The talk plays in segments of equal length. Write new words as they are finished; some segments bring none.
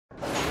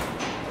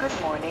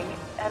morning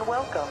and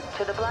welcome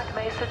to the Black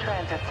Mesa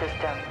Transit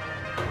System.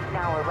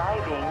 Now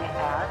arriving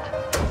at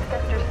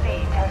Sector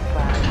C Test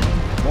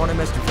Lab. Morning,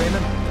 Mr.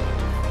 Freeman.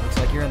 Looks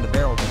like you're in the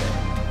barrel today.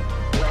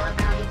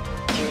 Welcome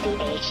to the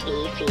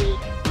HEC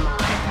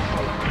Mod.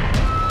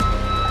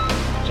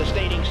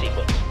 Sustaining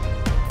sequence.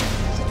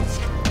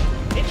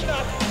 It's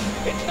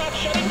not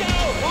shutting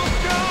down! Lock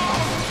down!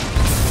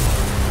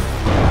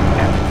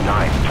 At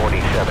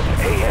 9:47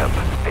 a.m.,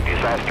 a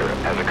disaster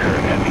has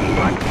occurred at the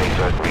Black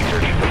Mesa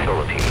Research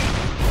Facility.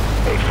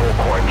 A full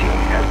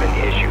quarantine has been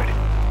issued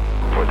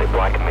for the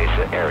Black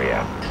Mesa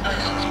area.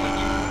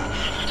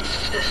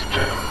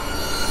 System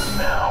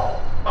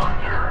now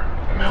under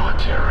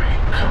military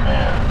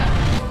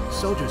command.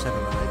 Soldiers have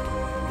arrived.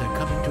 They're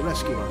coming to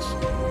rescue us.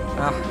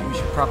 We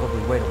should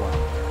probably wait a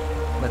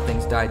while. Let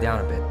things die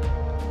down a bit.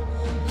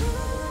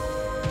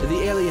 The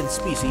alien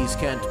species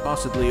can't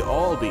possibly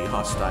all be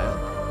hostile,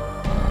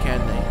 can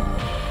they?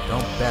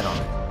 Don't bet on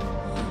it.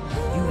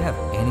 Do you have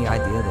any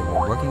idea they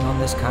were working on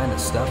this kind of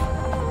stuff?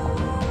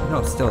 You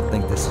don't still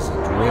think this is a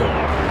drill,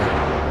 right?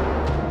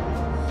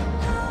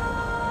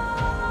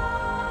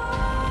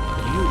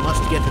 You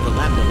must get to the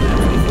Lambda Lab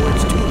before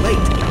it's too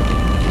late.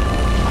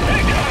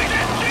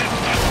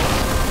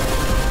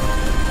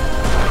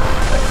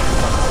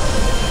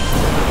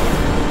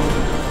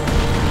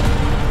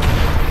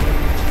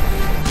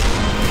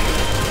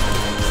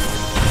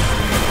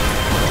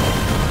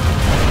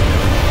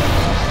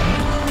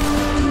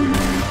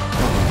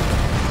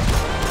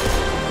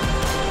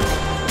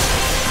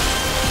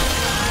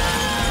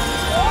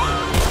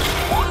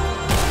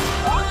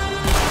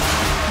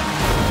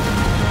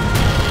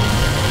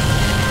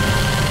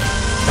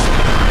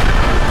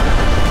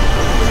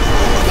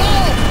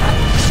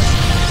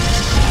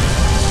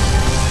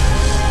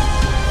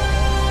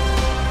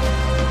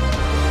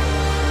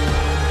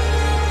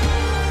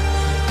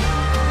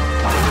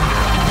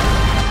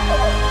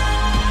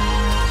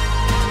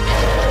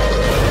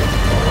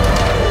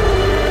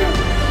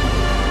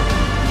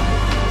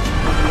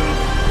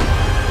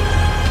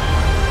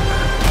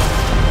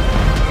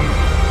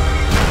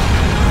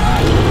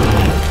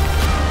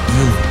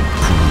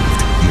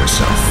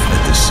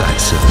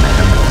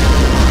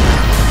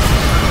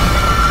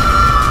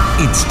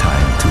 It's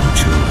time to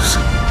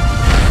choose.